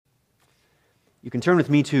You can turn with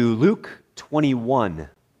me to Luke 21,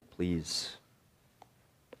 please.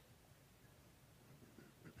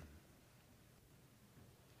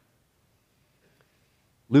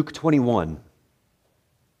 Luke 21.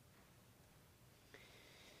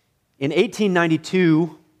 In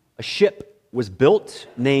 1892, a ship was built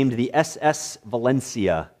named the SS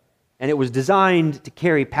Valencia, and it was designed to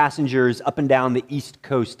carry passengers up and down the east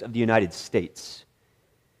coast of the United States.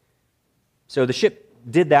 So the ship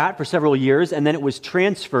did that for several years, and then it was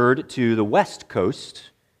transferred to the west coast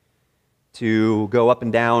to go up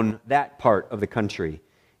and down that part of the country.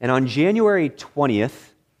 And on January 20th,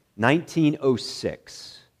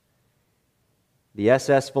 1906, the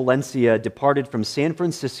SS Valencia departed from San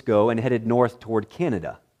Francisco and headed north toward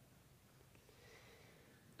Canada.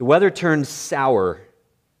 The weather turned sour,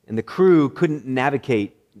 and the crew couldn't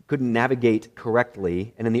navigate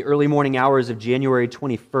correctly, and in the early morning hours of January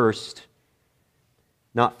 21st,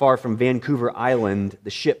 not far from Vancouver Island, the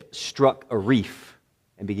ship struck a reef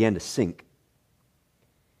and began to sink.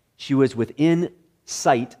 She was within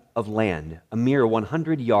sight of land, a mere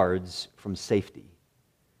 100 yards from safety.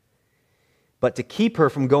 But to keep her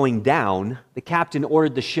from going down, the captain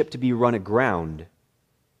ordered the ship to be run aground.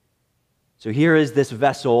 So here is this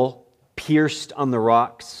vessel pierced on the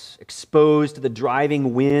rocks, exposed to the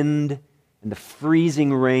driving wind and the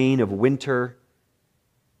freezing rain of winter.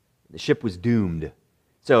 The ship was doomed.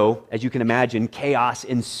 So, as you can imagine, chaos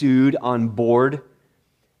ensued on board.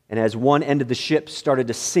 And as one end of the ship started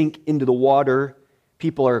to sink into the water,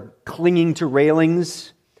 people are clinging to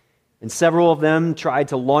railings. And several of them tried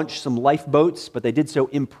to launch some lifeboats, but they did so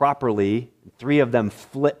improperly. 3 of them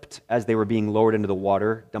flipped as they were being lowered into the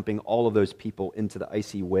water, dumping all of those people into the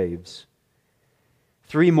icy waves.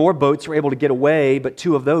 3 more boats were able to get away, but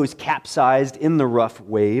 2 of those capsized in the rough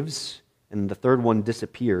waves, and the 3rd one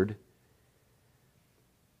disappeared.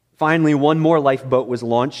 Finally, 1 more lifeboat was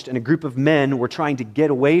launched, and a group of men were trying to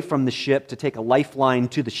get away from the ship to take a lifeline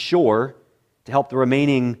to the shore to help the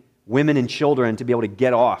remaining women and children to be able to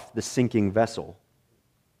get off the sinking vessel.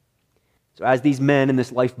 So as these men in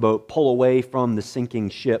this lifeboat pull away from the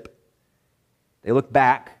sinking ship, they look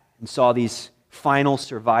back and saw these final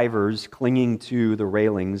survivors clinging to the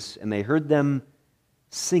railings, and they heard them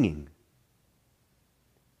singing,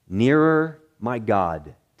 "Nearer, my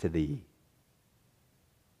God, to thee."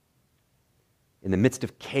 In the midst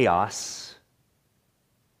of chaos,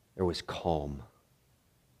 there was calm.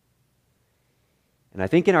 And I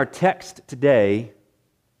think in our text today,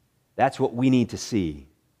 that's what we need to see.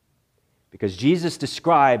 Because Jesus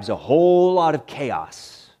describes a whole lot of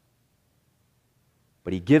chaos,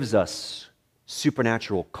 but he gives us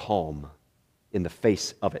supernatural calm in the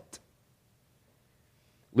face of it.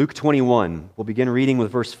 Luke 21, we'll begin reading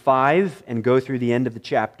with verse 5 and go through the end of the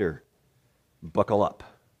chapter. Buckle up.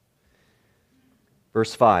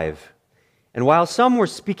 Verse 5, "And while some were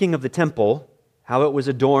speaking of the temple, how it was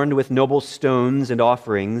adorned with noble stones and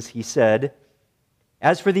offerings, he said,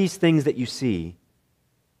 'As for these things that you see,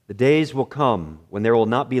 the days will come when there will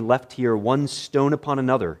not be left here one stone upon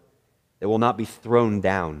another that will not be thrown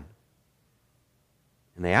down.'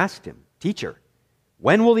 And they asked him, 'Teacher,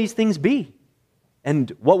 when will these things be?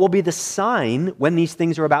 And what will be the sign when these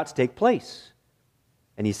things are about to take place?'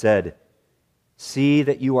 And he said, 'See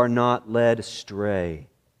that you are not led astray.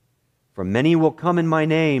 For many will come in my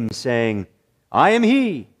name, saying, I am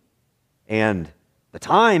he, and the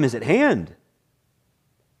time is at hand.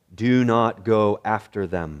 Do not go after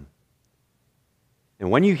them. And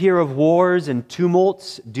when you hear of wars and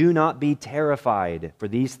tumults, do not be terrified, for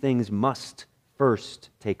these things must first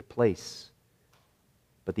take place.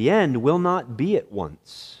 But the end will not be at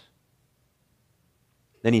once.'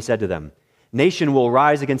 Then he said to them, 'Nation will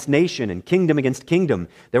rise against nation, and kingdom against kingdom.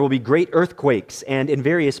 There will be great earthquakes, and in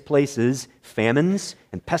various places famines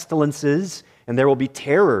and pestilences, and there will be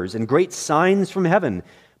terrors and great signs from heaven.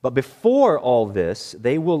 But before all this,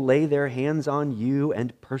 they will lay their hands on you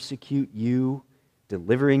and persecute you,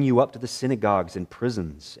 delivering you up to the synagogues and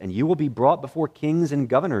prisons, and you will be brought before kings and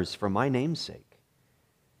governors for my name's sake.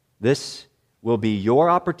 This will be your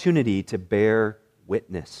opportunity to bear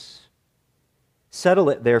witness. Settle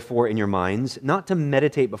it, therefore, in your minds, not to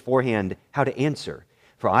meditate beforehand how to answer.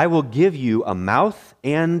 For I will give you a mouth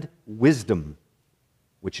and wisdom,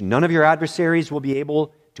 which none of your adversaries will be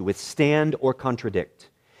able to withstand or contradict.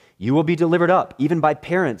 You will be delivered up, even by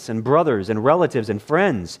parents and brothers and relatives and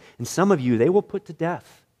friends, and some of you they will put to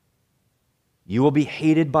death. You will be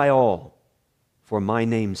hated by all for my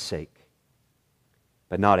name's sake.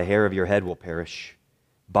 But not a hair of your head will perish.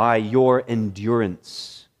 By your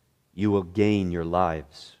endurance you will gain your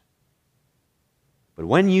lives. But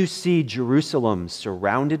when you see Jerusalem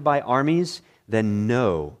surrounded by armies, then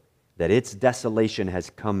know that its desolation has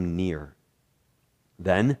come near.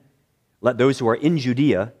 Then let those who are in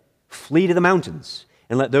Judea flee to the mountains,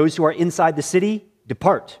 and let those who are inside the city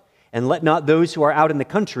depart, and let not those who are out in the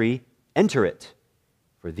country enter it.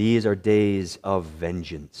 For these are days of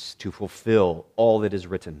vengeance, to fulfill all that is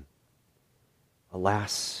written.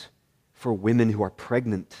 Alas, for women who are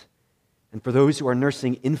pregnant, and for those who are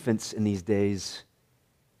nursing infants in these days.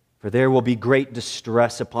 For there will be great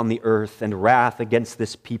distress upon the earth and wrath against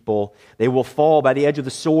this people. They will fall by the edge of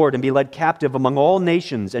the sword and be led captive among all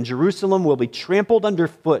nations, and Jerusalem will be trampled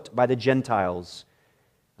underfoot by the Gentiles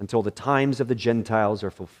until the times of the Gentiles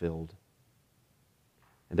are fulfilled.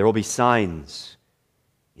 And there will be signs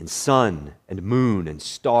in sun and moon and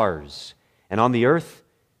stars, and on the earth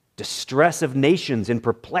distress of nations in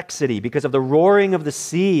perplexity because of the roaring of the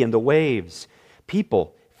sea and the waves,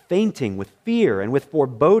 people fainting with fear and with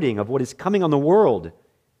foreboding of what is coming on the world,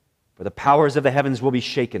 for the powers of the heavens will be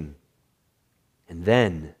shaken. And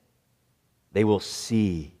then they will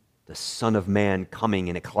see the Son of Man coming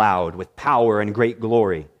in a cloud with power and great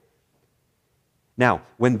glory. Now,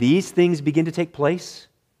 when these things begin to take place,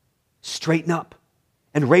 straighten up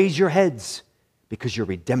and raise your heads, because your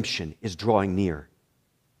redemption is drawing near.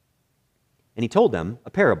 And he told them a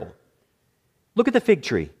parable. Look at the fig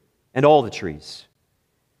tree and all the trees.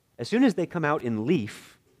 As soon as they come out in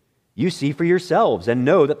leaf, you see for yourselves and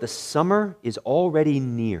know that the summer is already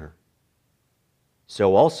near.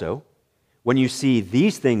 So also, when you see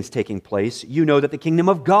these things taking place, you know that the kingdom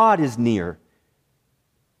of God is near.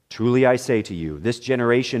 Truly I say to you, this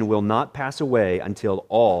generation will not pass away until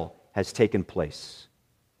all has taken place.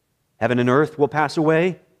 Heaven and earth will pass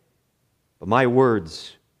away, but my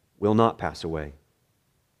words will not pass away.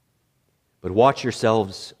 But watch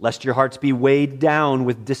yourselves, lest your hearts be weighed down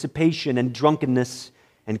with dissipation and drunkenness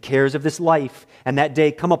and cares of this life, and that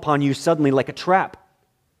day come upon you suddenly like a trap.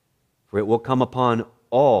 For it will come upon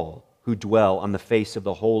all who dwell on the face of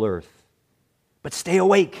the whole earth. But stay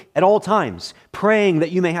awake at all times, praying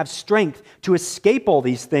that you may have strength to escape all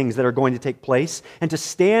these things that are going to take place and to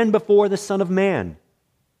stand before the Son of Man.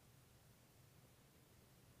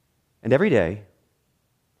 And every day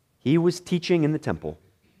he was teaching in the temple.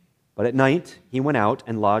 But at night he went out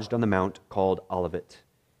and lodged on the mount called Olivet.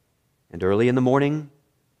 And early in the morning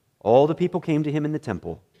all the people came to him in the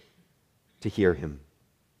temple to hear him.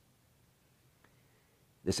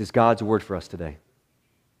 This is God's word for us today.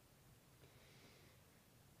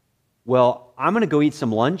 Well, I'm going to go eat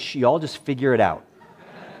some lunch. You all just figure it out.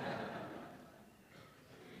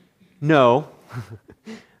 No,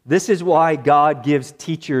 this is why God gives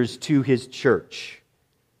teachers to his church.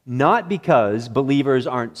 Not because believers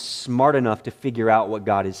aren't smart enough to figure out what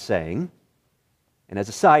God is saying. And as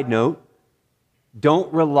a side note,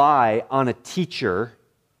 don't rely on a teacher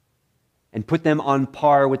and put them on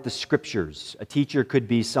par with the Scriptures. A teacher could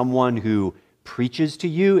be someone who preaches to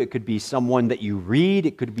you. It could be someone that you read.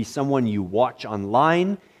 It could be someone you watch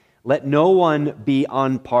online. Let no one be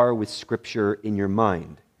on par with Scripture in your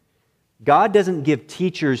mind. God doesn't give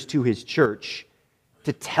teachers to his church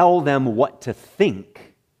to tell them what to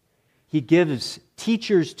think. He gives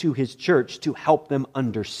teachers to his church to help them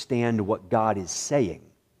understand what God is saying.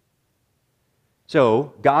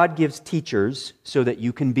 So, God gives teachers so that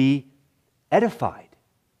you can be edified,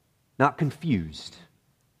 not confused.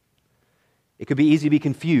 It could be easy to be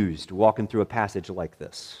confused walking through a passage like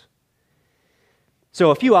this.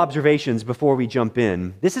 So, a few observations before we jump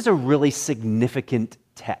in. This is a really significant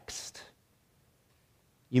text.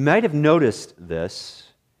 You might have noticed this,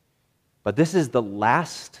 but this is the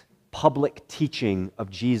last public teaching of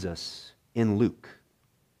Jesus in Luke.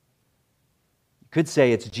 You could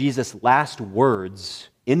say it's Jesus' last words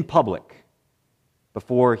in public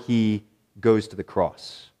before he goes to the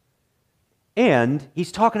cross. And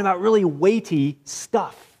he's talking about really weighty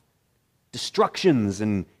stuff, destructions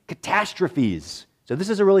and catastrophes. So this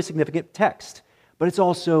is a really significant text, but it's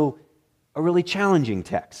also a really challenging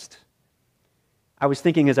text. I was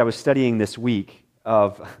thinking as I was studying this week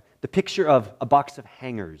of the picture of a box of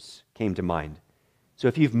hangers came to mind. So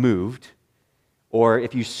if you've moved, or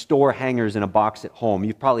if you store hangers in a box at home,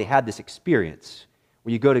 you've probably had this experience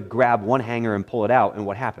where you go to grab one hanger and pull it out, and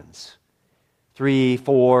what happens? 3,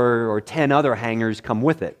 4, or 10 other hangers come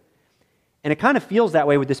with it. And it kind of feels that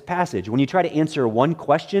way with this passage. When you try to answer one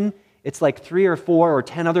question, it's like 3 or 4 or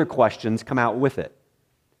 10 other questions come out with it.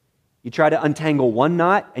 You try to untangle one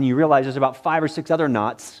knot, and you realize there's about 5 or 6 other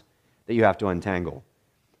knots that you have to untangle.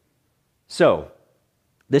 So,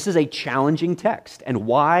 this is a challenging text, and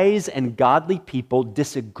wise and godly people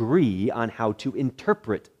disagree on how to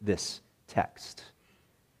interpret this text.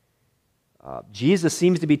 Jesus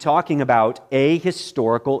seems to be talking about a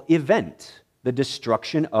historical event, the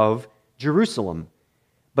destruction of Jerusalem.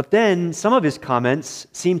 But then some of his comments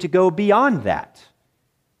seem to go beyond that.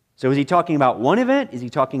 So is he talking about one event? Is he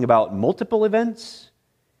talking about multiple events?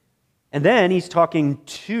 And then he's talking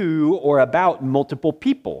to or about multiple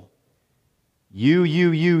people.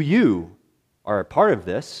 You are a part of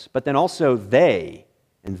this, but then also they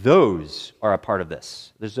and those are a part of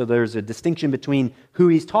this. There's a distinction between who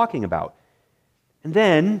he's talking about. And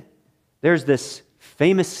then there's this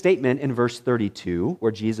famous statement in verse 32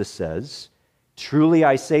 where Jesus says, "Truly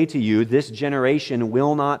I say to you, this generation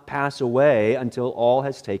will not pass away until all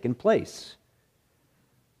has taken place."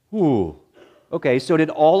 Ooh. Okay, so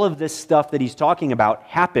did all of this stuff that he's talking about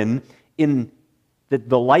happen in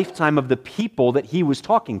the lifetime of the people that he was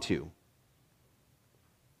talking to?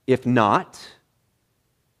 If not,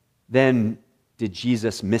 then did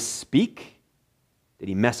Jesus misspeak? Did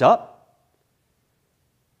he mess up?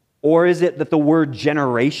 Or is it that the word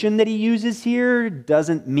generation that he uses here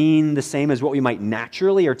doesn't mean the same as what we might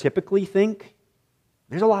naturally or typically think?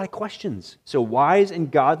 There's a lot of questions. So wise and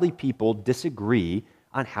godly people disagree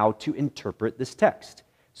on how to interpret this text.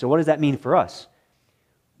 So what does that mean for us?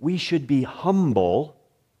 We should be humble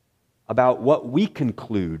about what we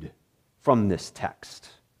conclude from this text.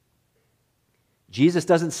 Jesus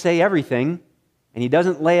doesn't say everything, and he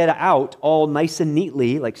doesn't lay it out all nice and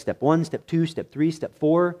neatly, like step 1, step 2, step 3, step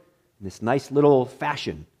 4, in this nice little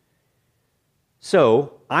fashion.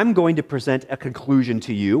 So I'm going to present a conclusion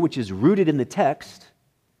to you, which is rooted in the text,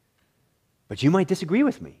 but you might disagree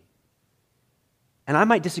with me. And I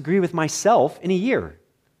might disagree with myself in a year.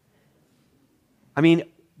 I mean,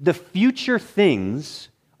 the future things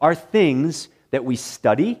are things that we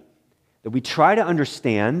study, that we try to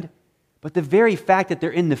understand, but the very fact that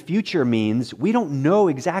they're in the future means we don't know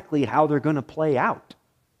exactly how they're going to play out.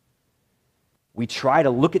 We try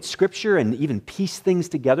to look at Scripture and even piece things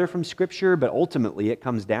together from Scripture, but ultimately it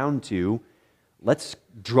comes down to let's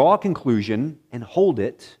draw a conclusion and hold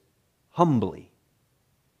it humbly.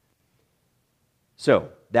 So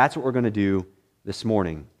that's what we're going to do this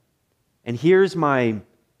morning. And here's my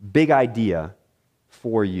big idea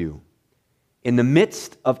for you. In the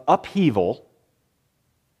midst of upheaval,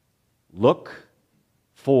 look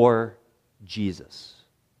for Jesus.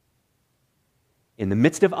 In the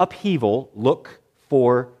midst of upheaval, look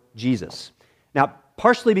for Jesus. Now,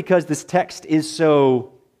 partially because this text is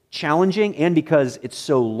so challenging and because it's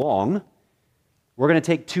so long, we're going to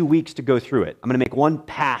take 2 weeks to go through it. I'm going to make one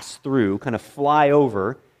pass through, kind of fly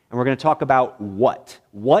over, and we're going to talk about what.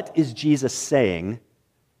 What is Jesus saying?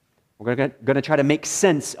 We're going to try to make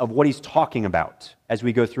sense of what he's talking about as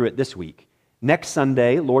we go through it this week. Next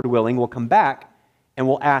Sunday, Lord willing, we'll come back and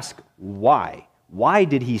we'll ask why. Why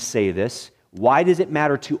did he say this? Why does it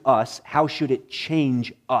matter to us? How should it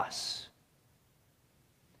change us?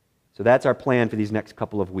 So that's our plan for these next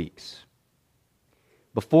couple of weeks.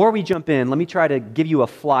 Before we jump in, let me try to give you a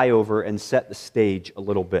flyover and set the stage a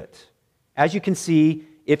little bit. As you can see,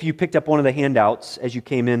 if you picked up one of the handouts as you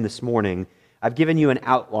came in this morning, I've given you an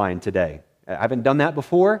outline today. I haven't done that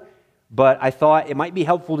before, but I thought it might be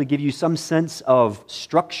helpful to give you some sense of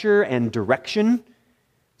structure and direction.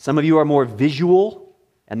 Some of you are more visual,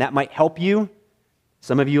 and that might help you.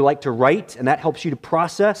 Some of you like to write, and that helps you to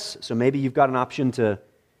process, so maybe you've got an option to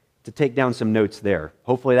take down some notes there.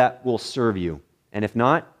 Hopefully that will serve you. And if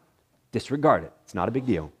not, disregard it. It's not a big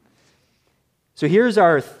deal. So here's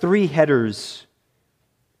our 3 headers,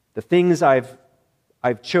 the things I've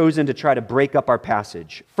chosen to try to break up our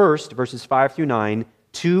passage. First, verses 5 through 9,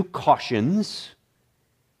 2 cautions.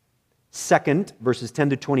 Second, verses 10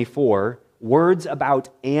 to 24, words about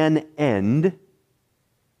an end.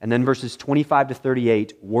 And then verses 25 to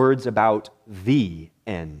 38, words about the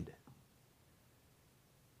end.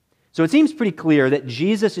 So it seems pretty clear that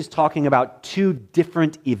Jesus is talking about 2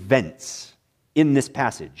 different events in this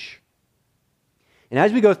passage. And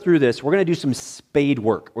as we go through this, we're going to do some spade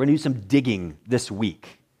work. We're going to do some digging this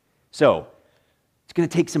week. So it's going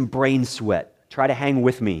to take some brain sweat. Try to hang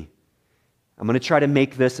with me. I'm going to try to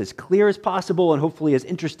make this as clear as possible and hopefully as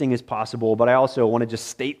interesting as possible, but I also want to just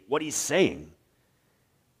state what he's saying.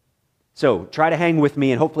 So try to hang with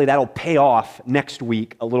me, and hopefully that'll pay off next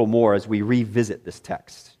week a little more as we revisit this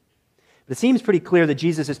text. But it seems pretty clear that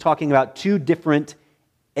Jesus is talking about 2 different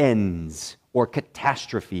ends or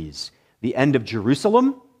catastrophes. The end of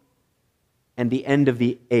Jerusalem and the end of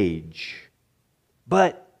the age.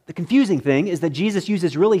 But the confusing thing is that Jesus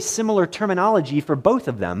uses really similar terminology for both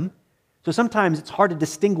of them. So sometimes it's hard to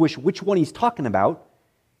distinguish which one he's talking about,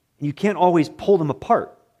 and you can't always pull them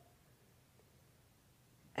apart.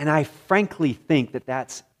 And I frankly think that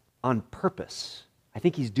that's on purpose. I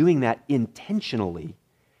think he's doing that intentionally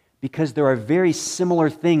because there are very similar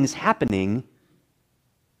things happening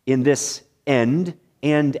in this end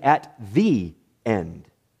and at the end.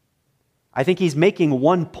 I think he's making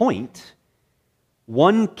one point.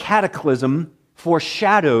 One cataclysm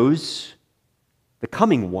foreshadows the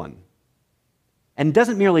coming one. And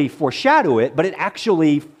doesn't merely foreshadow it, but it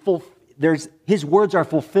actually, his words are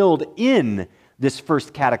fulfilled in this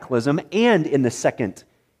first cataclysm and in the second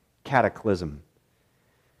cataclysm.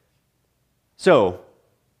 So,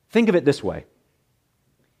 think of it this way.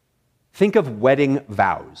 Think of wedding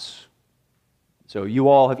vows. So you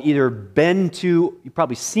all have either you've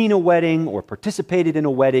probably seen a wedding or participated in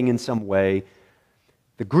a wedding in some way.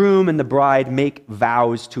 The groom and the bride make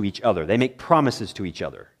vows to each other. They make promises to each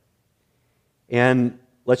other. And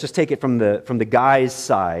let's just take it from the guy's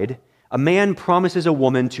side. A man promises a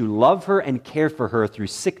woman to love her and care for her through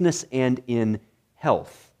sickness and in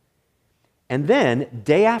health. And then,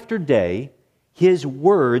 day after day, his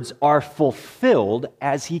words are fulfilled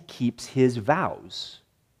as he keeps his vows.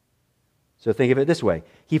 So think of it this way.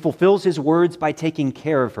 He fulfills his words by taking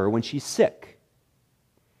care of her when she's sick.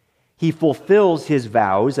 He fulfills his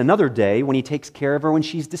vows another day when he takes care of her when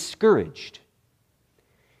she's discouraged.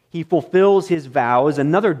 He fulfills his vows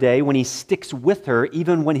another day when he sticks with her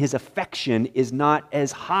even when his affection is not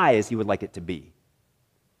as high as he would like it to be.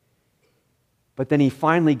 But then he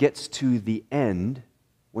finally gets to the end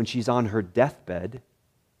when she's on her deathbed,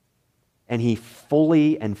 and he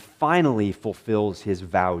fully and finally fulfills his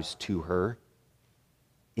vows to her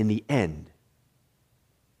in the end.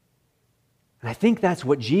 And I think that's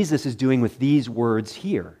what Jesus is doing with these words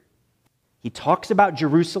here. He talks about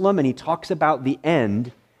Jerusalem and he talks about the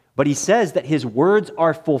end, but he says that his words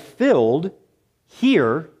are fulfilled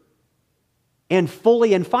here and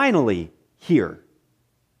fully and finally here.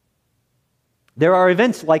 There are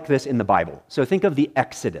events like this in the Bible. So think of the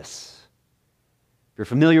Exodus. If you're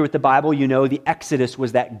familiar with the Bible, you know the Exodus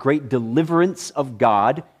was that great deliverance of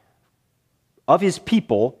God, of his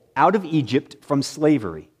people, out of Egypt from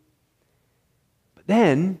slavery. But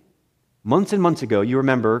then, months and months ago, you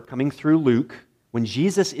remember coming through Luke, when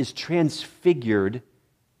Jesus is transfigured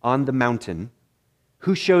on the mountain,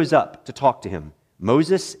 who shows up to talk to him?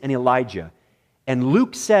 Moses and Elijah. And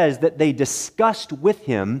Luke says that they discussed with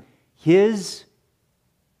him his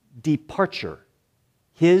departure.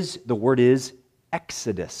 The word is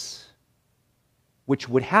Exodus, which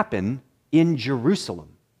would happen in Jerusalem.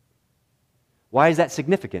 Why is that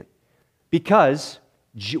significant? Because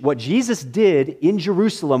what Jesus did in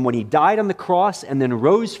Jerusalem when he died on the cross and then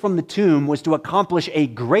rose from the tomb was to accomplish a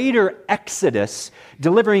greater exodus,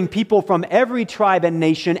 delivering people from every tribe and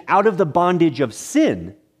nation out of the bondage of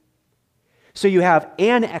sin. So you have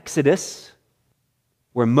an exodus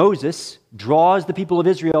where Moses draws the people of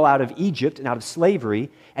Israel out of Egypt and out of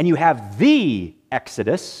slavery, and you have the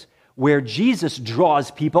Exodus where Jesus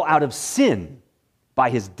draws people out of sin by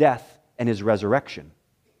his death and his resurrection.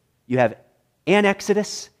 You have an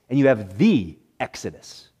Exodus and you have the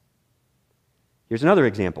Exodus. Here's another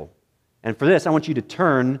example. And for this, I want you to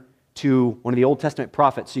turn to one of the Old Testament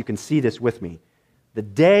prophets so you can see this with me. The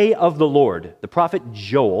day of the Lord, the prophet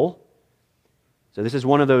Joel. So this is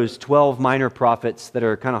one of those 12 minor prophets that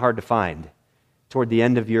are kind of hard to find toward the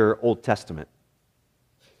end of your Old Testament.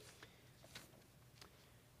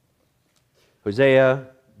 Hosea,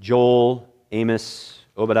 Joel, Amos,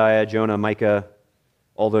 Obadiah, Jonah, Micah,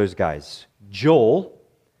 all those guys. Joel.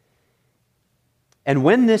 And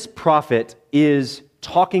when this prophet is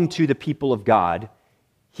talking to the people of God,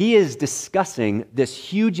 he is discussing this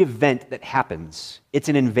huge event that happens. It's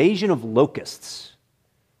an invasion of locusts.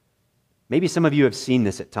 Maybe some of you have seen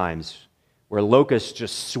this at times, where locusts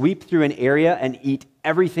just sweep through an area and eat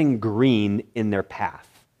everything green in their path.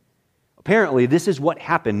 Apparently, this is what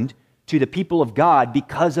happened to the people of God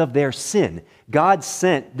because of their sin. God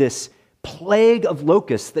sent this plague of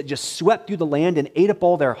locusts that just swept through the land and ate up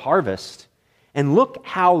all their harvest. And look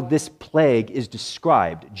how this plague is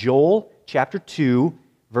described. Joel chapter 2,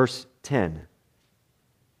 verse 10.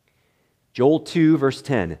 Joel 2, verse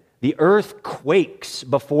 10. The earth quakes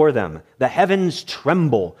before them, the heavens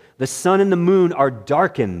tremble, the sun and the moon are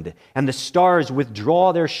darkened, and the stars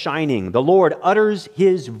withdraw their shining. The Lord utters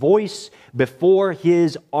his voice before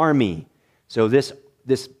his army. So this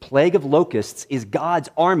plague of locusts is God's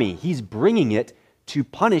army. He's bringing it to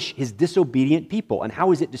punish his disobedient people. And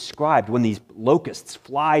how is it described when these locusts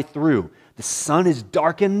fly through? The sun is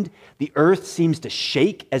darkened, the earth seems to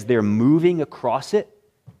shake as they're moving across it.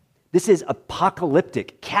 This is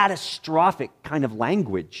apocalyptic, catastrophic kind of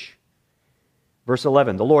language. Verse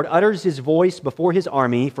 11, the Lord utters his voice before his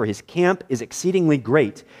army, for his camp is exceedingly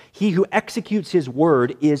great. He who executes his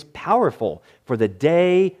word is powerful, for the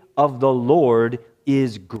day of the Lord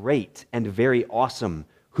is great and very awesome.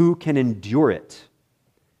 Who can endure it?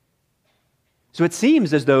 So it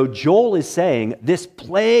seems as though Joel is saying this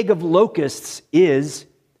plague of locusts is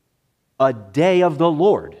a day of the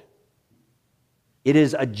Lord. It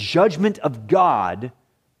is a judgment of God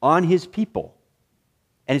on his people.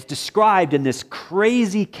 And it's described in this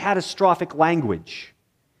crazy, catastrophic language.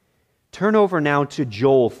 Turn over now to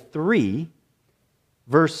Joel 3,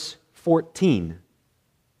 verse 14.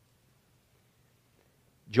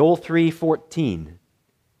 Joel 3:14.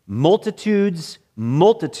 Multitudes,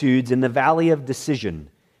 multitudes in the valley of decision.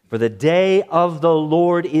 For the day of the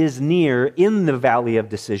Lord is near in the valley of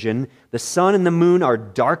decision. The sun and the moon are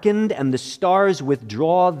darkened, and the stars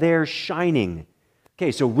withdraw their shining.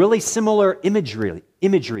 Okay, so really similar imagery.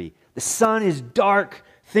 The sun is dark,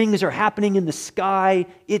 things are happening in the sky,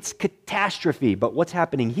 it's catastrophe. But what's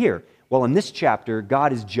happening here? Well, in this chapter,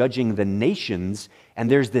 God is judging the nations, and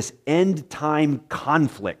there's this end-time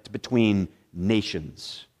conflict between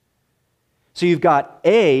nations. So you've got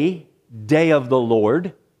a day of the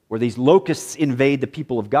Lord, where these locusts invade the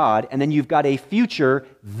people of God, and then you've got a future,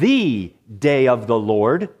 the day of the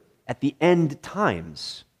Lord, at the end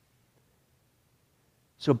times.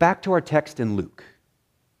 So back to our text in Luke.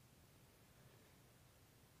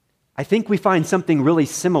 I think we find something really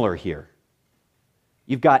similar here.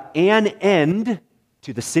 You've got an end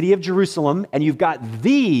to the city of Jerusalem, and you've got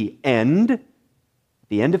the end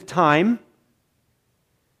of time.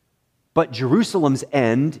 But Jerusalem's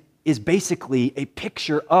end is basically a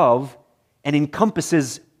picture of and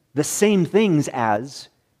encompasses the same things as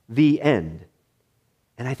the end.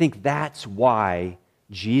 And I think that's why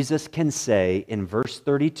Jesus can say in verse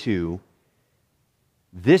 32,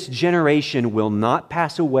 this generation will not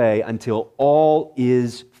pass away until all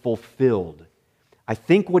is fulfilled. I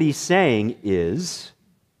think what he's saying is,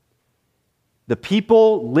 the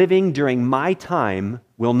people living during my time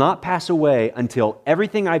will not pass away until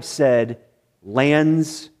everything I've said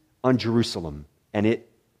lands on Jerusalem and it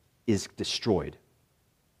is destroyed.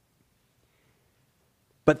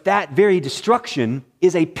 But that very destruction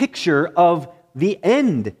is a picture of the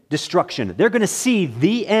end destruction. They're going to see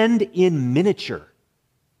the end in miniature.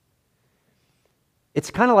 It's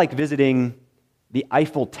kind of like visiting the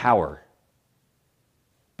Eiffel Tower,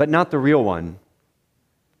 but not the real one,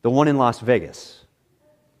 the one in Las Vegas.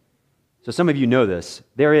 So some of you know this.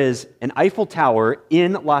 There is an Eiffel Tower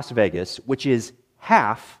in Las Vegas, which is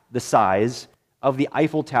half the size of the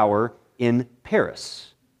Eiffel Tower in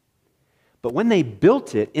Paris. But when they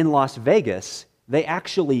built it in Las Vegas, they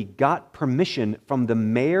actually got permission from the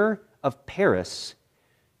mayor of Paris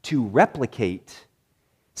to replicate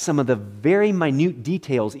some of the very minute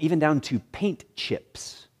details, even down to paint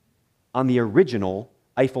chips, on the original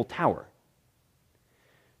Eiffel Tower.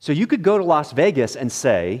 So you could go to Las Vegas and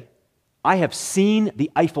say, I have seen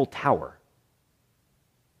the Eiffel Tower.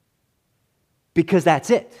 Because that's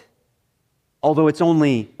it. Although it's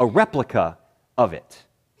only a replica of it.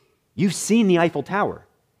 You've seen the Eiffel Tower.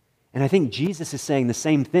 And I think Jesus is saying the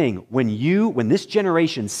same thing. When this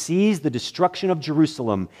generation sees the destruction of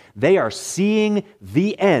Jerusalem, they are seeing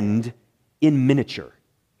the end in miniature.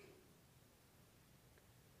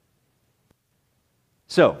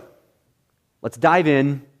 So, let's dive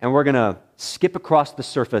in, and we're going to skip across the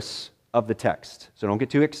surface of the text. So don't get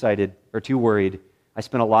too excited or too worried. I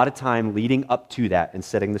spent a lot of time leading up to that and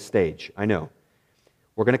setting the stage. I know.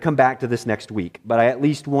 We're going to come back to this next week, but I at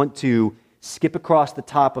least want to skip across the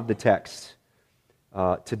top of the text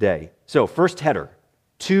today. So, first header,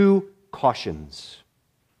 2 cautions.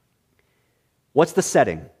 What's the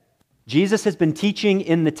setting? Jesus has been teaching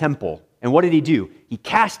in the temple, and what did he do? He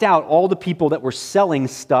cast out all the people that were selling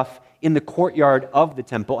stuff in the courtyard of the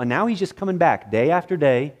temple, and now he's just coming back day after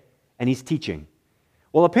day, and he's teaching.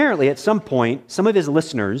 Well, apparently at some point, some of his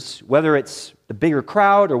listeners, whether it's the bigger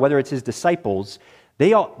crowd or whether it's his disciples,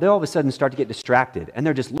 they all of a sudden start to get distracted, and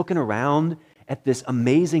they're just looking around at this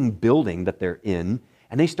amazing building that they're in,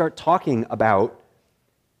 and they start talking about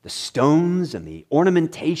the stones and the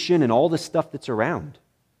ornamentation and all the stuff that's around.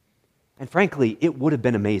 And frankly, it would have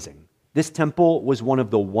been amazing. This temple was one of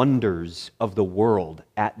the wonders of the world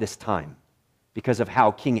at this time because of how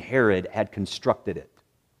King Herod had constructed it.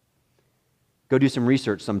 Go do some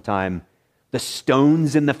research sometime. The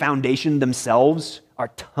stones in the foundation themselves are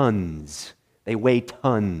tons. They weigh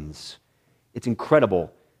tons. It's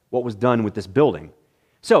incredible what was done with this building.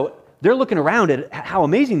 So they're looking around at how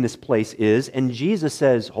amazing this place is, and Jesus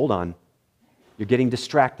says, hold on, you're getting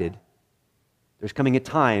distracted. there's coming a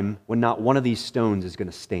time when not one of these stones is going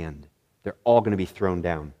to stand. They're all going to be thrown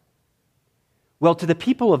down. Well, to the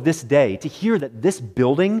people of this day, to hear that this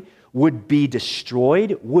building would be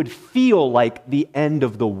destroyed would feel like the end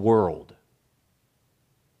of the world.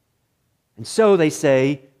 And so they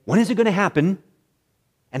say, when is it going to happen?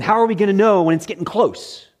 And how are we going to know when it's getting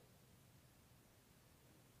close?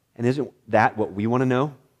 And isn't that what we want to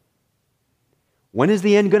know? When is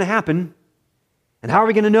the end going to happen? And how are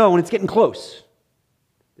we going to know when it's getting close?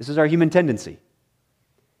 This is our human tendency.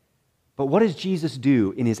 But what does Jesus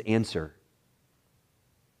do in his answer?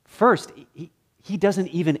 First, he doesn't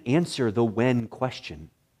even answer the when question.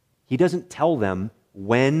 He doesn't tell them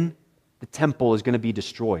when the temple is going to be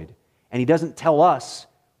destroyed. And he doesn't tell us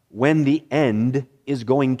when the end is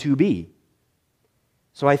going to be.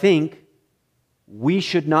 So I think we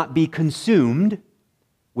should not be consumed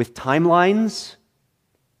with timelines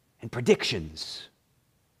and predictions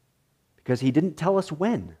because he didn't tell us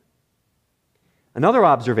when. Another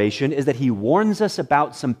observation is that he warns us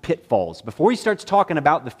about some pitfalls. Before he starts talking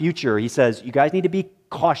about the future, he says, you guys need to be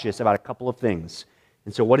cautious about a couple of things.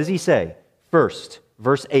 And so what does he say? First,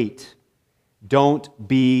 verse 8, don't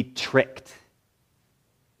be tricked.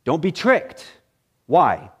 Don't be tricked.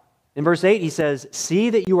 Why? In verse 8, he says, see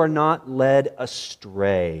that you are not led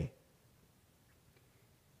astray.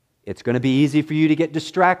 It's going to be easy for you to get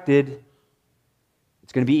distracted.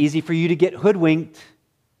 It's going to be easy for you to get hoodwinked.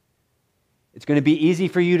 It's going to be easy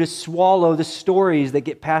for you to swallow the stories that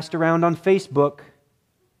get passed around on Facebook.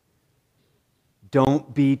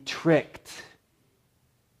 Don't be tricked.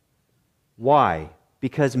 Why?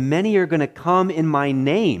 Because many are going to come in my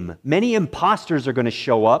name. Many imposters are going to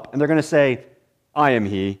show up, and they're going to say, I am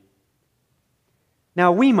he.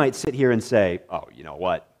 Now, we might sit here and say, oh, you know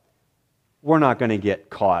what? We're not going to get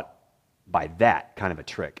caught by that kind of a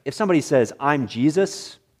trick. If somebody says, I'm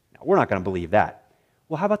Jesus, we're not going to believe that.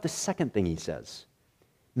 Well, how about the second thing he says?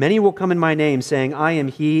 Many will come in my name saying, I am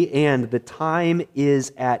he, and the time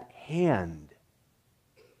is at hand.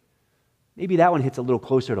 Maybe that one hits a little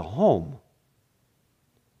closer to home.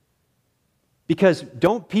 Because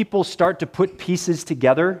don't people start to put pieces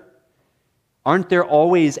together? Aren't there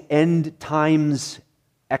always end times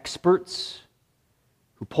experts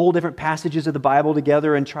who pull different passages of the Bible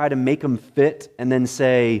together and try to make them fit and then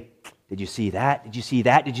say, did you see that? Did you see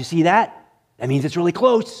that? Did you see that? That means it's really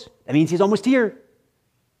close. That means he's almost here.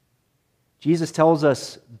 Jesus tells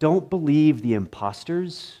us, don't believe the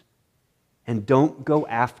imposters and don't go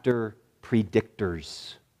after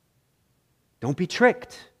predictors. Don't be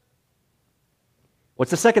tricked.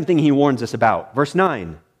 What's the second thing he warns us about? Verse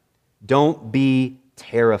 9, don't be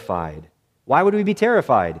terrified. Why would we be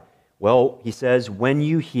terrified? Well, he says, when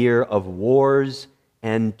you hear of wars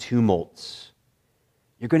and tumults,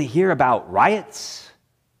 you're going to hear about riots.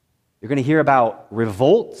 You're going to hear about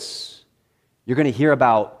revolts. You're going to hear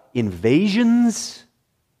about invasions.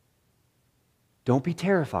 Don't be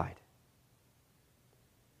terrified.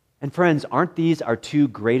 And friends, aren't these our two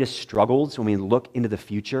greatest struggles when we look into the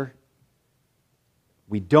future?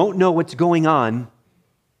 We don't know what's going on,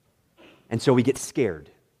 and so we get scared.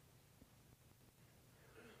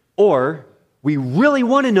 Or we really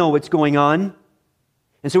want to know what's going on,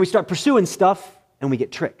 and so we start pursuing stuff, and we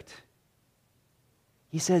get tricked.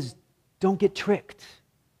 He says, don't get tricked,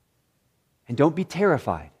 and don't be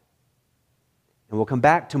terrified. And we'll come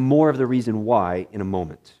back to more of the reason why in a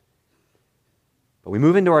moment. But we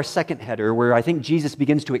move into our second header, where I think Jesus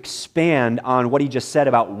begins to expand on what he just said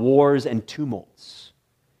about wars and tumults.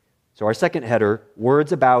 So our second header,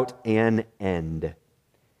 words about an end.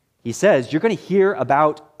 He says, you're going to hear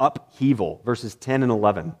about upheaval, verses 10 and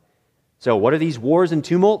 11. So what are these wars and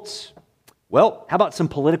tumults? Well, how about some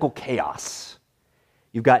political chaos?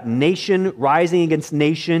 You've got nation rising against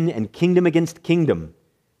nation and kingdom against kingdom.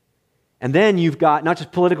 And then you've got not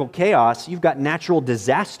just political chaos, you've got natural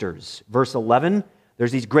disasters. Verse 11,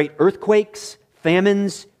 there's these great earthquakes,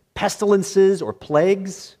 famines, pestilences, or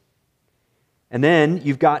plagues. And then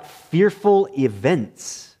you've got fearful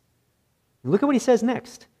events. Look at what he says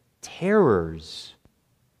next. Terrors.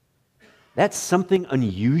 That's something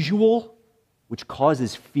unusual which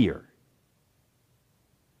causes fear.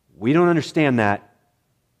 We don't understand that,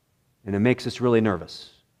 and it makes us really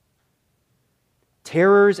nervous.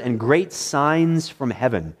 Terrors and great signs from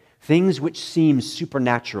heaven, things which seem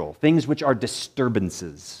supernatural, things which are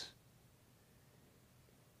disturbances.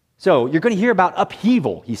 So you're going to hear about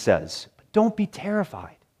upheaval, he says, but don't be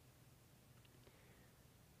terrified.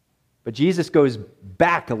 But Jesus goes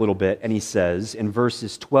back a little bit and he says in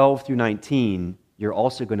verses 12 through 19, you're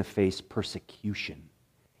also going to face persecution.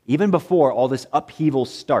 Even before all this upheaval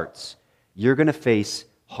starts, you're going to face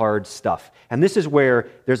hard stuff. And this is where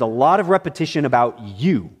there's a lot of repetition about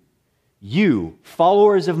you. You,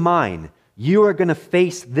 followers of mine, you are going to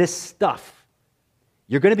face this stuff.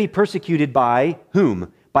 You're going to be persecuted by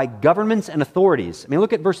whom? By governments and authorities. I mean,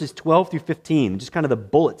 look at verses 12 through 15, just kind of the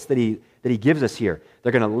bullets that he gives us here.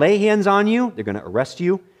 They're going to lay hands on you. They're going to arrest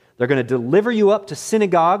you. They're going to deliver you up to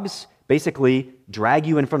synagogues, basically drag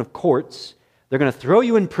you in front of courts. They're going to throw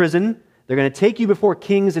you in prison. They're going to take you before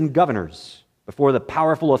kings and governors, before the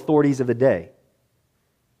powerful authorities of the day.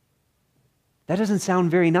 That doesn't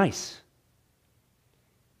sound very nice.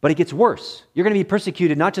 But it gets worse. You're going to be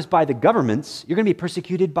persecuted not just by the governments, you're going to be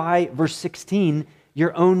persecuted by, verse 16,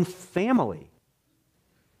 your own family.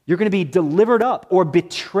 You're going to be delivered up or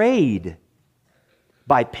betrayed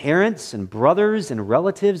by parents and brothers and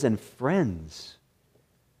relatives and friends.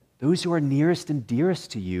 Those who are nearest and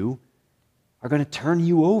dearest to you are going to turn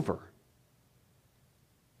you over.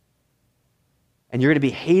 And you're going to be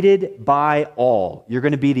hated by all. You're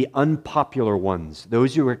going to be the unpopular ones,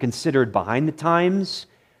 those who are considered behind the times,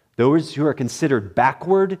 those who are considered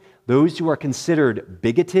backward, those who are considered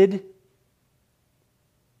bigoted.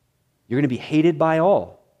 You're going to be hated by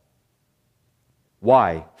all.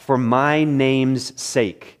 Why? For my name's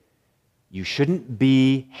sake. You shouldn't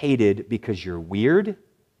be hated because you're weird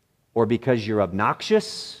or because you're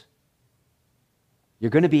obnoxious.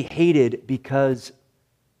 You're going to be hated because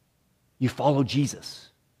you follow Jesus.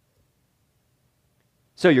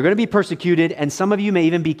 So you're going to be persecuted, and some of you may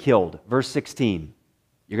even be killed. Verse 16.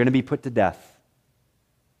 You're going to be put to death.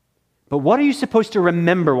 But what are you supposed to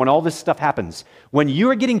remember when all this stuff happens? When you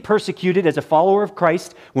are getting persecuted as a follower of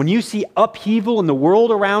Christ, when you see upheaval in the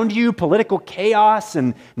world around you, political chaos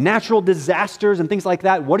and natural disasters and things like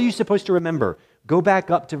that, what are you supposed to remember? Go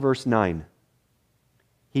back up to verse 9.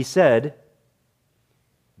 He said,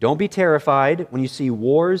 don't be terrified when you see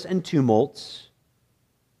wars and tumults,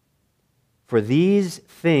 for these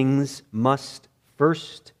things must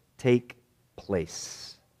first take place.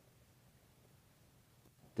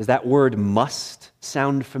 Does that word must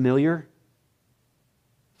sound familiar?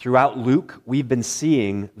 Throughout Luke, we've been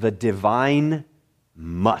seeing the divine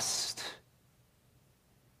must.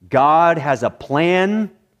 God has a plan,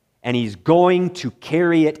 and He's going to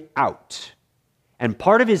carry it out. And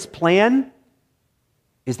part of His plan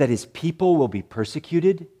is that His people will be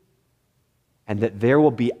persecuted and that there will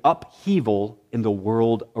be upheaval in the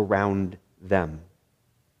world around them.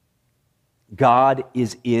 God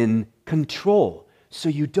is in control. So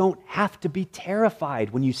you don't have to be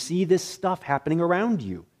terrified when you see this stuff happening around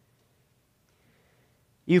you.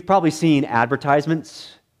 You've probably seen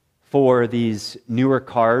advertisements for these newer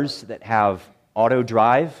cars that have auto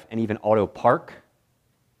drive and even auto park,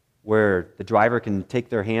 where the driver can take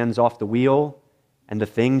their hands off the wheel and the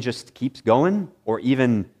thing just keeps going, or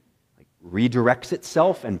even redirects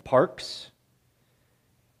itself and parks.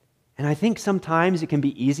 And I think sometimes it can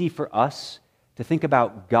be easy for us to think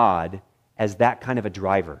about God as that kind of a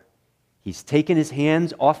driver. He's taken his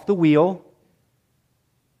hands off the wheel,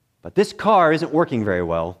 but this car isn't working very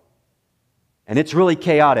well, and it's really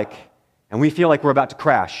chaotic, and we feel like we're about to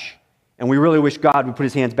crash, and we really wish God would put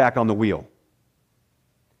his hands back on the wheel.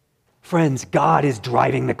 Friends, God is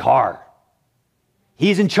driving the car.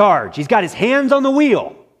 He's in charge. He's got his hands on the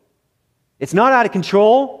wheel. It's not out of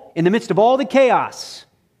control in the midst of all the chaos.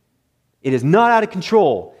 It is not out of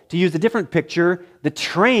control. To use a different picture, the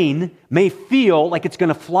train may feel like it's going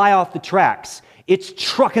to fly off the tracks. It's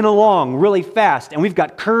trucking along really fast, and we've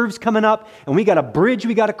got curves coming up, and we got a bridge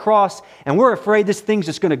we got to cross, and we're afraid this thing's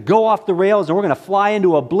just going to go off the rails, and we're going to fly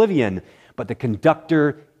into oblivion. But the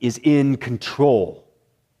conductor is in control.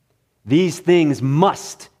 These things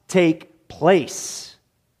must take place.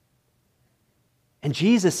 And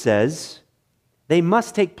Jesus says they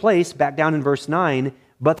must take place, back down in verse 9,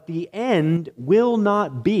 but the end will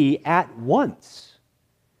not be at once.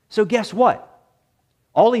 So guess what?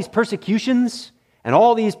 All these persecutions and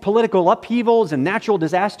all these political upheavals and natural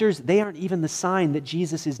disasters, they aren't even the sign that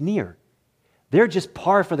Jesus is near. They're just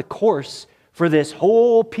par for the course for this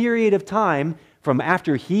whole period of time from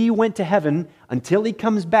after he went to heaven until he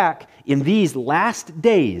comes back in these last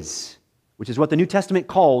days, which is what the New Testament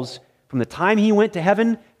calls from the time he went to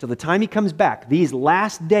heaven till the time he comes back. These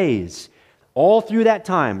last days, all through that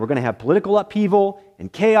time, we're going to have political upheaval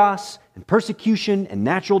and chaos and persecution and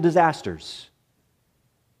natural disasters.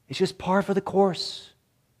 It's just par for the course.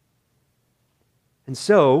 And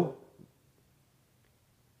so,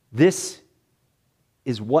 this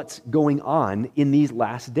is what's going on in these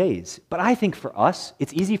last days. But I think for us,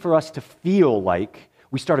 it's easy for us to feel like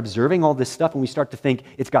we start observing all this stuff and we start to think,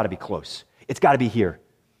 it's got to be close. It's got to be here.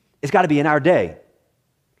 It's got to be in our day.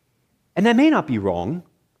 And that may not be wrong.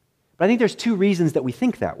 But I think there's two reasons that we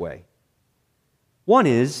think that way. One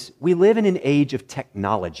is we live in an age of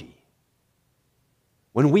technology.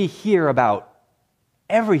 When we hear about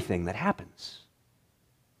everything that happens,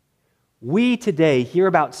 we today hear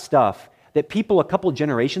about stuff that people a couple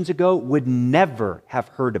generations ago would never have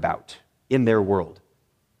heard about in their world.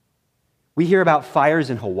 We hear about fires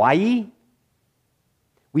in Hawaii.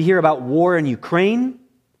 We hear about war in Ukraine.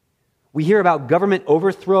 We hear about government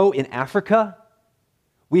overthrow in Africa.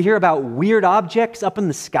 We hear about weird objects up in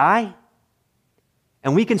the sky.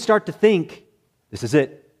 And we can start to think, this is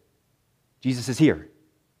it. Jesus is here.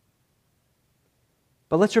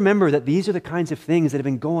 But let's remember that these are the kinds of things that have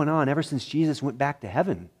been going on ever since Jesus went back to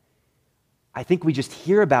heaven. I think we just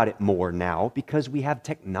hear about it more now because we have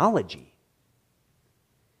technology.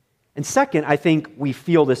 And second, I think we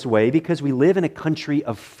feel this way because we live in a country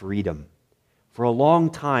of freedom. For a long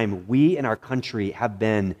time, we in our country have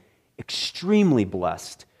been extremely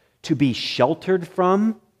blessed to be sheltered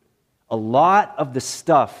from a lot of the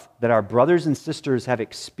stuff that our brothers and sisters have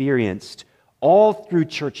experienced all through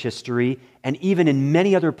church history and even in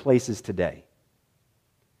many other places today.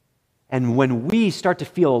 And when we start to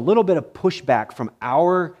feel a little bit of pushback from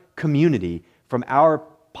our community, from our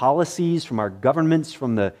policies, from our governments,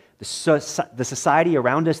 from the society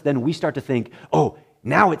around us, then we start to think, oh,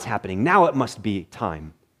 now it's happening. Now it must be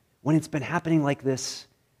time. When it's been happening like this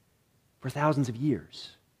for thousands of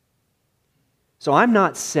years. So I'm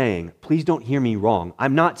not saying, please don't hear me wrong,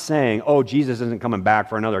 I'm not saying, oh, Jesus isn't coming back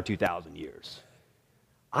for another 2,000 years.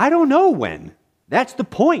 I don't know when. That's the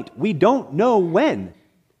point. We don't know when.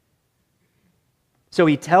 So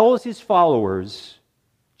he tells his followers,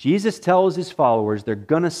 Jesus tells his followers, they're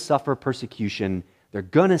going to suffer persecution. They're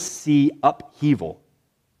going to see upheaval.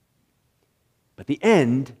 But the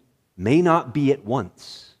end may not be at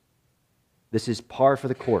once. This is par for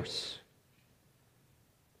the course.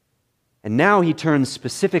 And now he turns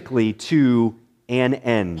specifically to an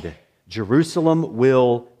end. Jerusalem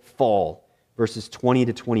will fall. Verses 20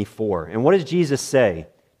 to 24. And what does Jesus say?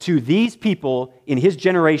 To these people in his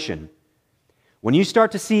generation, when you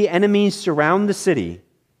start to see enemies surround the city,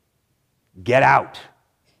 get out.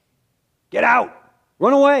 Get out.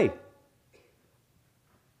 Run away.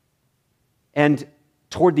 And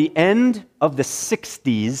toward the end of the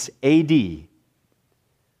 60s AD,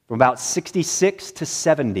 from about 66 to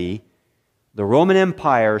 70, the Roman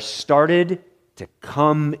Empire started to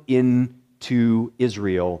come into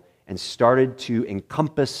Israel and started to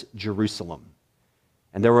encompass Jerusalem.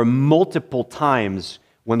 And there were multiple times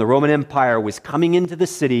when the Roman Empire was coming into the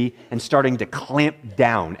city and starting to clamp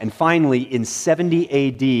down. And finally, in 70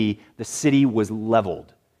 AD, the city was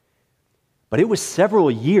leveled. But it was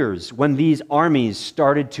several years when these armies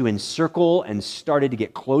started to encircle and started to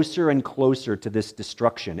get closer and closer to this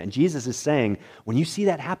destruction. And Jesus is saying, when you see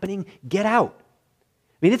that happening, get out.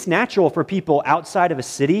 I mean, it's natural for people outside of a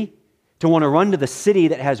city to want to run to the city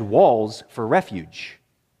that has walls for refuge.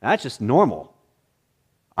 That's just normal.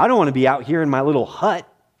 I don't want to be out here in my little hut.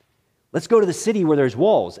 Let's go to the city where there's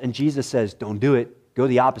walls. And Jesus says, don't do it. Go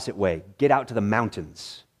the opposite way. Get out to the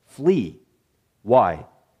mountains. Flee. Why?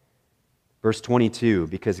 Verse 22,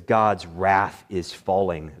 because God's wrath is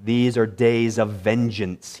falling. These are days of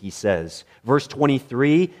vengeance, he says. Verse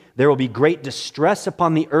 23, there will be great distress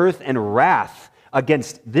upon the earth and wrath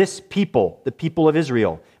against this people, the people of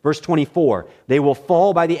Israel. Verse 24, they will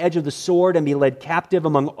fall by the edge of the sword and be led captive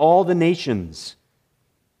among all the nations.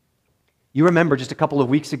 You remember just a couple of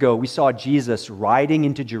weeks ago, we saw Jesus riding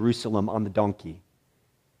into Jerusalem on the donkey.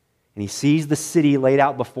 And he sees the city laid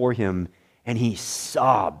out before him, and he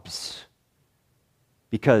sobs.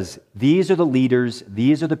 Because these are the leaders,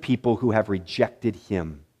 these are the people who have rejected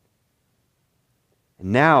him.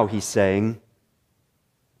 And now he's saying,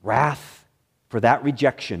 wrath for that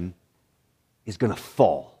rejection is going to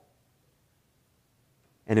fall.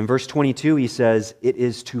 And in verse 22 he says, it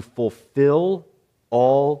is to fulfill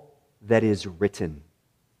all that is written.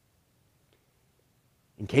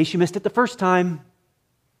 In case you missed it the first time,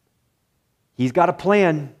 he's got a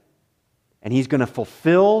plan, and he's going to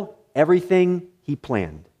fulfill everything he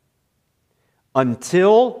planned.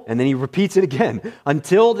 Until, and then he repeats it again,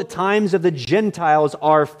 until the times of the Gentiles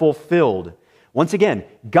are fulfilled. Once again,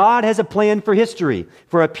 God has a plan for history.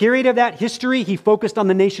 For a period of that history, he focused on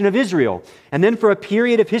the nation of Israel. And then for a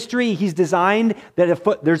period of history, he's designed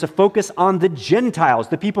that there's a focus on the Gentiles,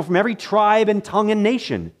 the people from every tribe and tongue and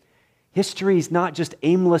nation. History is not just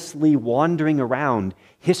aimlessly wandering around.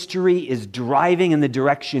 History is driving in the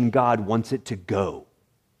direction God wants it to go.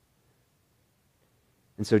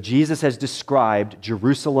 And so Jesus has described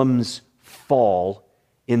Jerusalem's fall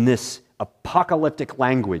in this apocalyptic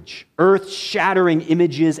language, earth-shattering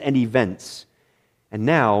images and events. And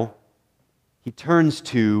now he turns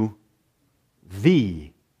to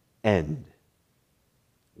the end.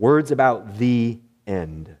 Words about the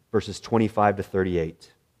end, verses 25 to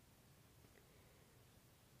 38.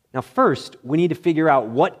 Now first, we need to figure out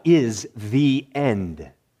what is the end.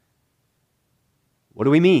 What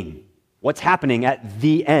do we mean? What's happening at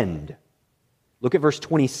the end? Look at verse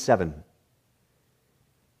 27.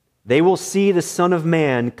 They will see the Son of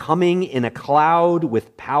Man coming in a cloud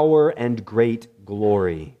with power and great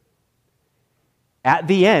glory. At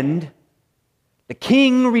the end, the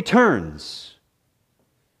King returns.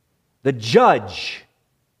 The Judge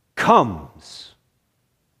comes.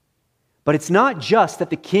 But it's not just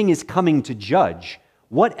that the King is coming to judge.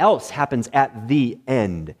 What else happens at the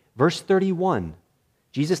end? Verse 31.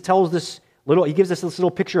 Jesus tells he gives us this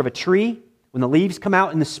little picture of a tree. When the leaves come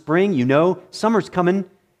out in the spring, you know summer's coming.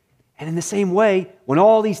 And in the same way, when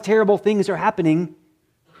all these terrible things are happening,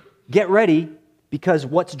 get ready, because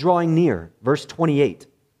what's drawing near? Verse 28.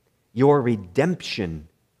 Your redemption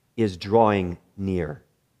is drawing near.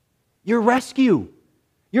 Your rescue,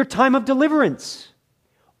 your time of deliverance.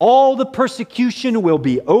 All the persecution will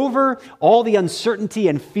be over. All the uncertainty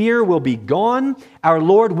and fear will be gone. Our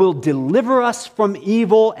Lord will deliver us from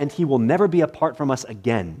evil, and he will never be apart from us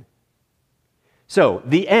again. So,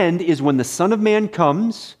 the end is when the Son of Man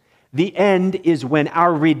comes. The end is when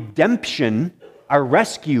our redemption, our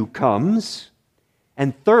rescue comes.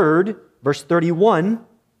 And third, verse 31,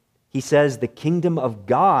 he says the kingdom of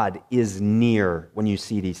God is near when you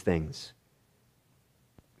see these things.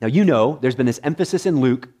 Now, you know, there's been this emphasis in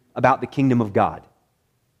Luke about the kingdom of God.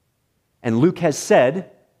 And Luke has said,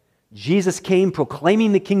 Jesus came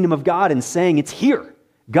proclaiming the kingdom of God and saying it's here.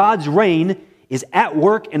 God's reign is at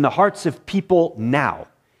work in the hearts of people now.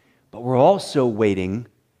 But we're also waiting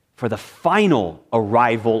for the final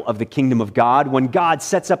arrival of the kingdom of God when God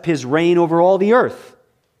sets up his reign over all the earth.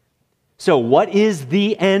 So what is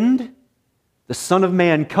the end? The Son of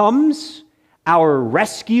Man comes, our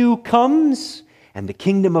rescue comes, and the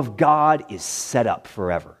kingdom of God is set up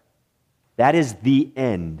forever. That is the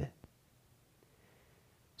end.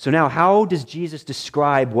 So now, how does Jesus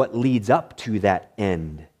describe what leads up to that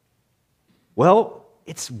end? Well,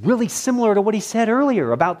 it's really similar to what he said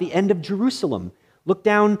earlier about the end of Jerusalem. Look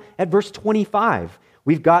down at verse 25.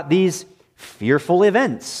 We've got these fearful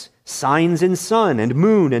events, signs in sun and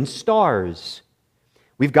moon and stars.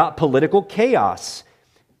 We've got political chaos.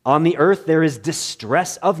 On the earth, there is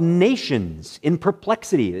distress of nations in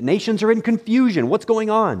perplexity. The nations are in confusion. What's going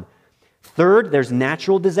on? Third, there's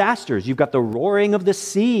natural disasters. You've got the roaring of the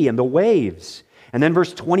sea and the waves. And then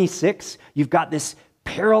verse 26, you've got this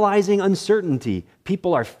paralyzing uncertainty.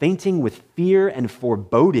 People are fainting with fear and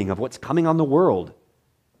foreboding of what's coming on the world. I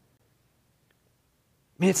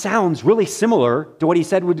mean, it sounds really similar to what he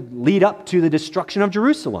said would lead up to the destruction of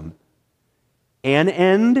Jerusalem. An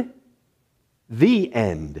end, the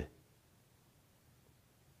end.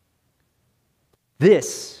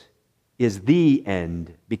 This is the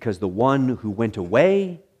end because the one who went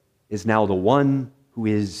away is now the one who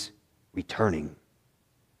is returning.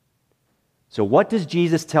 So what does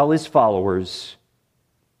Jesus tell his followers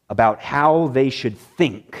about how they should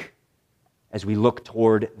think as we look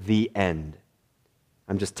toward the end?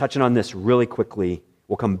 I'm just touching on this really quickly.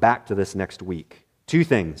 We'll come back to this next week. Two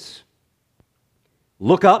things.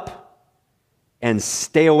 Look up and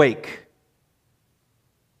stay awake.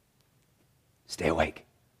 Stay awake.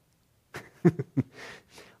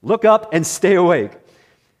 Look up and stay awake.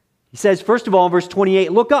 He says, first of all, in verse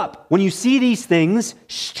 28, look up. When you see these things,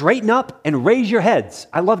 straighten up and raise your heads.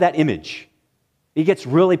 I love that image. It gets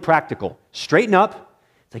really practical. Straighten up.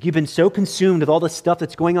 It's like you've been so consumed with all the stuff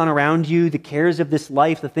that's going on around you, the cares of this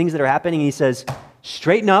life, the things that are happening. And he says,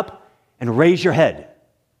 straighten up and raise your head.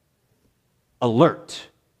 Alert.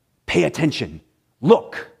 Pay attention.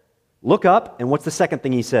 Look. Look up. And what's the second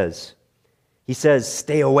thing he says? He says,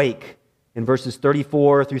 stay awake in verses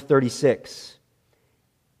 34 through 36.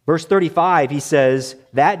 Verse 35, he says,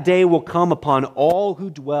 that day will come upon all who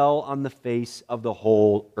dwell on the face of the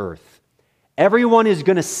whole earth. Everyone is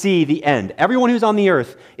going to see the end. Everyone who's on the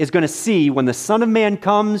earth is going to see when the Son of Man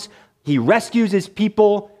comes, he rescues his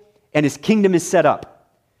people, and his kingdom is set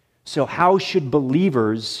up. So how should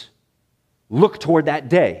believers look toward that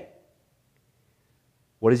day?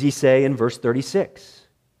 What does he say in verse 36?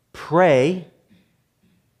 Pray.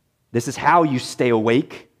 This is how you stay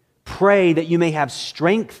awake. Pray that you may have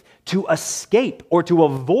strength to escape or to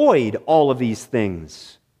avoid all of these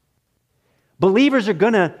things. Believers are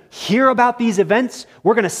going to hear about these events.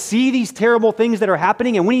 We're going to see these terrible things that are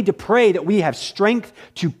happening, and we need to pray that we have strength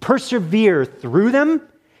to persevere through them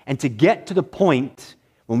and to get to the point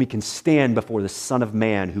when we can stand before the Son of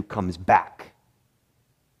Man who comes back.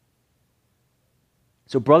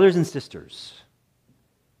 So, brothers and sisters,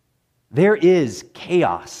 there is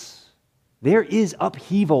chaos. There is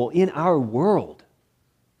upheaval in our world.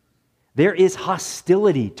 There is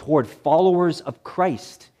hostility toward followers of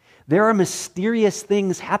Christ. There are mysterious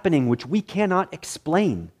things happening which we cannot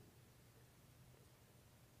explain.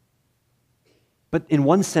 But in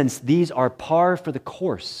one sense, these are par for the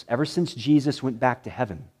course ever since Jesus went back to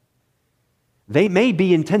heaven. They may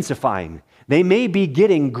be intensifying. They may be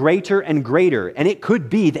getting greater and greater, and it could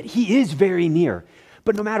be that he is very near.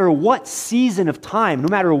 But no matter what season of time, no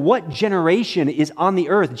matter what generation is on the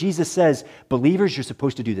earth, Jesus says, believers, you're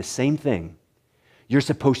supposed to do the same thing. You're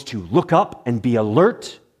supposed to look up and be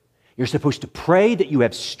alert. You're supposed to pray that you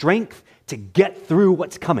have strength to get through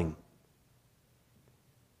what's coming.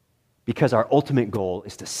 Because our ultimate goal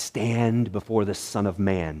is to stand before the Son of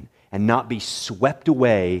Man and not be swept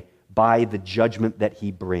away by the judgment that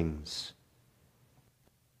he brings.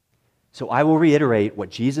 So I will reiterate what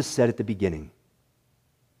Jesus said at the beginning.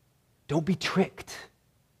 Don't be tricked.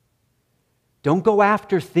 Don't go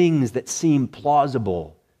after things that seem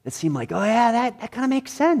plausible, that seem like, oh yeah, that kind of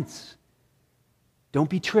makes sense. Don't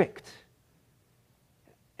be tricked.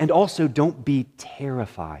 And also don't be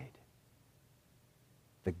terrified.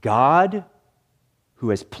 The God who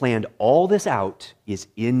has planned all this out is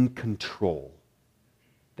in control.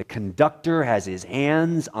 The conductor has his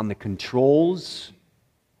hands on the controls,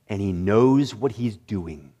 and he knows what he's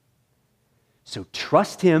doing. So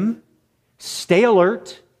trust him, stay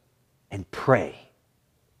alert, and pray.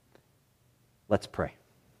 Let's pray.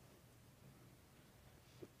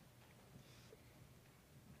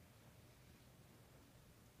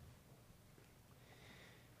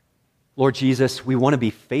 Lord Jesus, we want to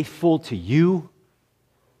be faithful to you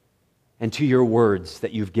and to your words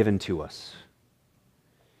that you've given to us.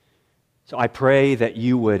 So I pray that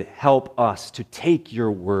you would help us to take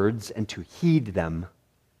your words and to heed them.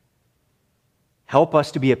 Help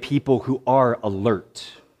us to be a people who are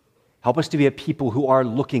alert. Help us to be a people who are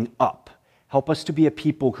looking up. Help us to be a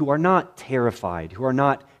people who are not terrified, who are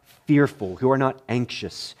not fearful, who are not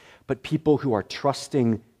anxious, but people who are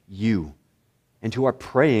trusting you and who are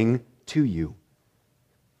praying to you.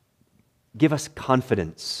 Give us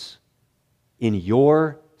confidence in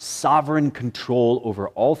your sovereign control over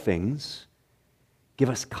all things. Give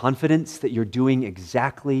us confidence that you're doing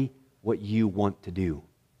exactly what you want to do.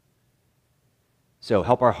 So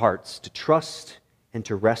help our hearts to trust and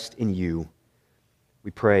to rest in you.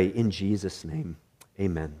 We pray in Jesus' name.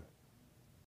 Amen.